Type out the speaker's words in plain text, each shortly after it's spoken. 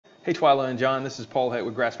Hey Twyla and John, this is Paul Heck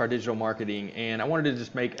with Grassfire Digital Marketing, and I wanted to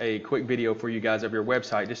just make a quick video for you guys of your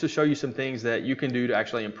website just to show you some things that you can do to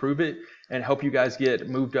actually improve it and help you guys get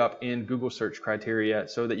moved up in Google search criteria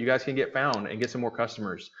so that you guys can get found and get some more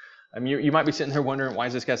customers. I mean, you might be sitting there wondering, why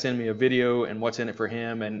is this guy sending me a video and what's in it for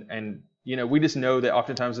him? And you know, we just know that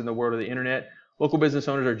oftentimes in the world of the internet, local business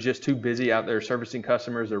owners are just too busy out there servicing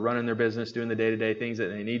customers. They're running their business, doing the day-to-day things that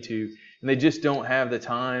they need to, and they just don't have the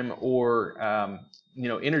time or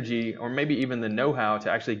energy, or maybe even the know-how to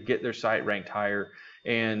actually get their site ranked higher.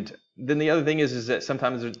 And then the other thing is that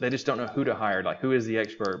sometimes they just don't know who to hire, like who is the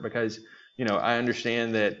expert, because I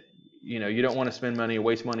understand that you don't want to spend money,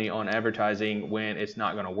 waste money on advertising when it's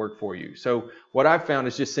not going to work for you. So what I've found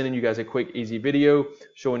is just sending you guys a quick, easy video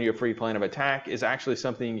showing you a free plan of attack is actually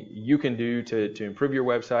something you can do to improve your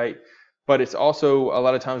website. But it's also, a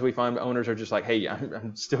lot of times we find owners are just like, hey,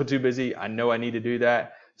 I'm still too busy. I know I need to do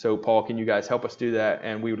that. So Paul, can you guys help us do that?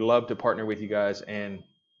 And we would love to partner with you guys and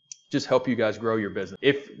just help you guys grow your business.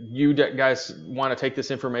 If you guys want to take this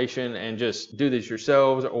information and just do this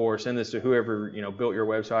yourselves, or send this to whoever built your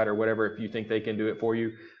website or whatever, if you think they can do it for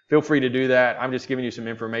you, feel free to do that. I'm just giving you some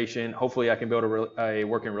information. Hopefully I can build a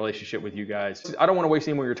working relationship with you guys. I don't want to waste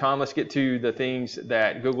any more of your time. Let's get to the things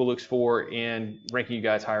that Google looks for in ranking you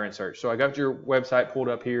guys higher in search. So I got your website pulled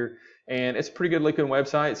up here, and it's a pretty good looking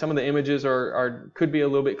website. Some of the images could be a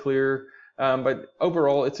little bit clearer. But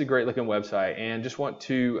overall, it's a great looking website, and I just want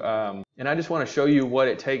to show you what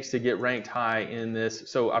it takes to get ranked high in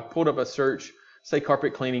this. So I pulled up a search, say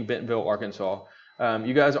carpet cleaning, Bentonville, Arkansas.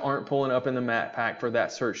 You guys aren't pulling up in the map pack for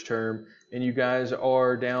that search term, and you guys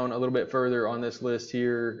are down a little bit further on this list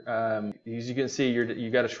here. As you can see, you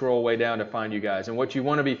got to scroll way down to find you guys. And what you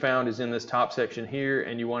want to be found is in this top section here,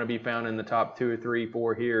 and you want to be found in the top 2 or 3,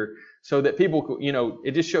 4 here, so that people,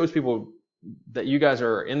 it just shows people that you guys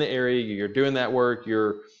are in the area, you're doing that work,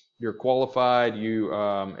 you're qualified,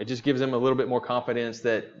 it just gives them a little bit more confidence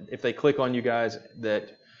that if they click on you guys,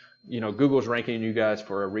 that Google's ranking you guys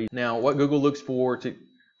for a reason. Now, what Google looks for to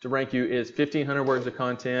rank you is 1,500 words of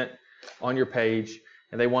content on your page,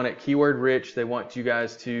 and they want it keyword rich. They want you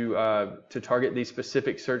guys to target these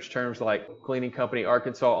specific search terms like cleaning company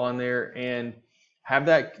Arkansas on there, and have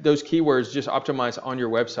those keywords just optimized on your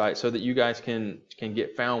website so that you guys can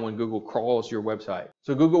get found when Google crawls your website.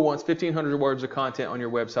 So Google wants 1,500 words of content on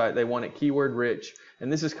your website. They want it keyword rich,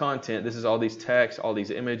 and this is content. This is all these texts, all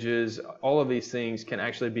these images, all of these things can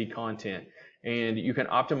actually be content, and you can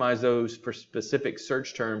optimize those for specific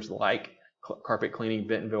search terms like carpet cleaning,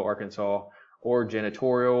 Bentonville, Arkansas, or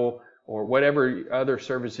janitorial, or whatever other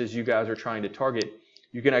services you guys are trying to target.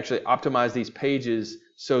 You can actually optimize these pages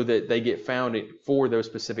so that they get found for those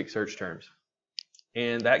specific search terms.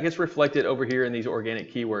 And that gets reflected over here in these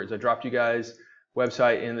organic keywords. I dropped you guys'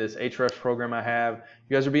 website in this Ahrefs program I have.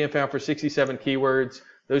 You guys are being found for 67 keywords.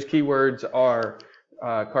 Those keywords are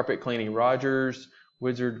carpet cleaning Rogers,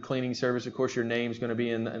 Wizard Cleaning Service. Of course, your name's going to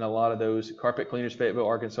be in a lot of those. Carpet cleaners, Fayetteville,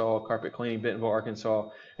 Arkansas. Carpet cleaning, Bentonville, Arkansas.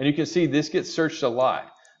 And you can see this gets searched a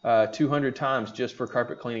lot. 200 times just for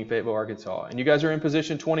carpet cleaning, Fayetteville, Arkansas. And you guys are in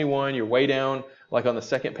position 21. You're way down, like on the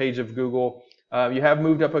second page of Google. You have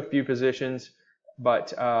moved up a few positions,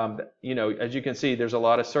 but as you can see, there's a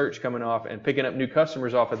lot of search coming off and picking up new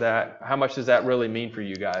customers off of that. How much does that really mean for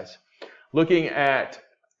you guys? Looking at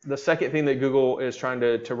the second thing that Google is trying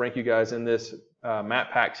to rank you guys in this map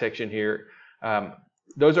pack section here,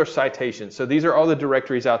 those are citations. So these are all the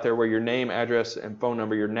directories out there where your name, address, and phone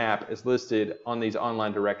number, your NAP, is listed on these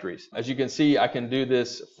online directories. As you can see, I can do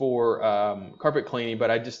this for carpet cleaning,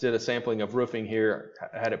 but I just did a sampling of roofing here.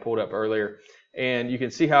 I had it pulled up earlier. And you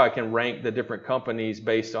can see how I can rank the different companies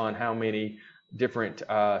based on how many different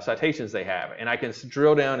citations they have. And I can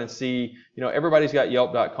drill down and see, everybody's got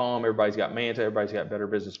Yelp.com, everybody's got Manta, everybody's got Better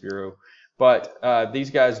Business Bureau. But these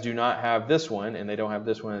guys do not have this one, and they don't have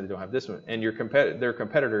this one, and they don't have this one, and their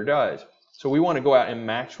competitor does. So we want to go out and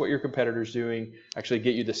match what your competitor's doing, actually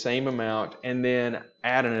get you the same amount, and then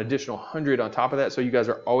add an additional 100 on top of that, so you guys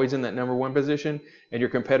are always in that #1 position, and your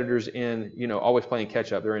competitor's in, always playing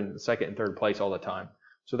catch up. They're in second and third place all the time.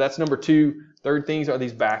 So that's number 2. Third things are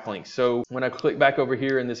these backlinks. So when I click back over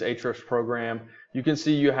here in this Ahrefs program, you can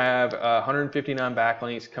see you have 159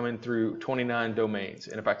 backlinks coming through 29 domains.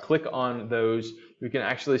 And if I click on those, you can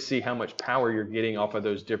actually see how much power you're getting off of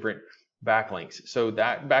those different backlinks. So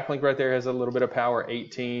that backlink right there has a little bit of power,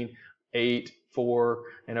 18, 8, 4,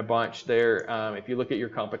 and a bunch there. If you look at your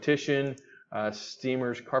competition,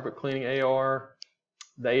 Steamer's Carpet Cleaning AR,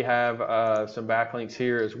 they have some backlinks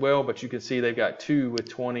here as well, but you can see they've got 2 with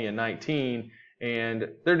 20 and 19, and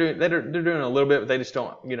they're doing a little bit, but they just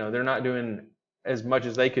don't, they're not doing as much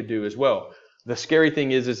as they could do as well. The scary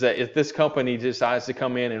thing is that if this company decides to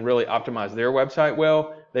come in and really optimize their website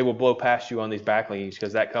well, they will blow past you on these backlinks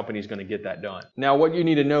because that company is going to get that done. Now, what you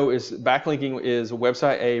need to know is backlinking is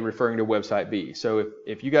website A referring to website B. So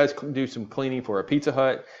if you guys do some cleaning for a Pizza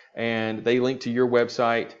Hut and they link to your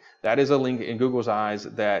website, that is a link in Google's eyes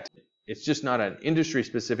that it's just not an industry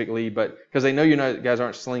specifically, but because they know you guys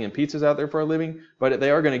aren't slinging pizzas out there for a living, but they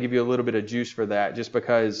are going to give you a little bit of juice for that just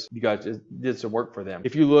because you guys just did some work for them.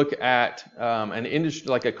 If you look at an industry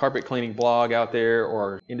like a carpet cleaning blog out there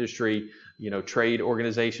or industry, trade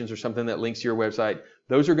organizations or something that links to your website,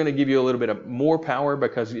 those are going to give you a little bit of more power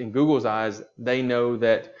because in Google's eyes, they know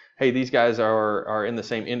that, hey, these guys are in the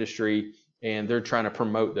same industry and they're trying to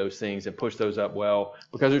promote those things and push those up well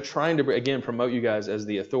because they're trying to, again, promote you guys as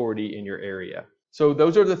the authority in your area. So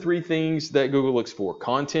those are the three things that Google looks for: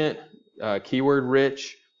 content, keyword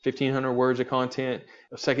rich, 1,500 words of content.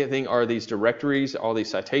 The second thing are these directories, all these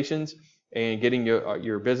citations, and getting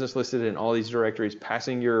your business listed in all these directories,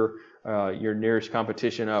 passing your nearest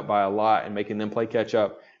competition up by a lot and making them play catch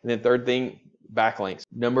up. And then third thing, backlinks,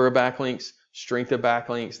 number of backlinks, strength of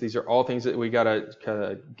backlinks. These are all things that we got to kind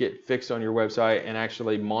of get fixed on your website and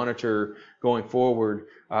actually monitor going forward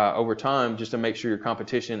over time, just to make sure your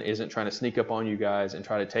competition isn't trying to sneak up on you guys and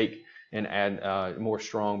try to take and add more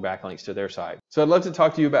strong backlinks to their site. So I'd love to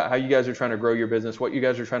talk to you about how you guys are trying to grow your business, what you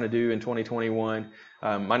guys are trying to do in 2021.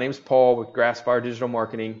 My name is Paul with Grassfire Digital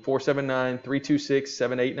Marketing,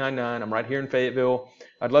 479-326-7899. I'm right here in Fayetteville.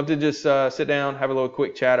 I'd love to just sit down, have a little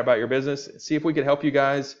quick chat about your business, see if we could help you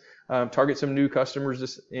guys target some new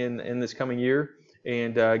customers in this coming year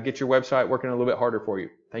and get your website working a little bit harder for you.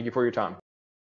 Thank you for your time.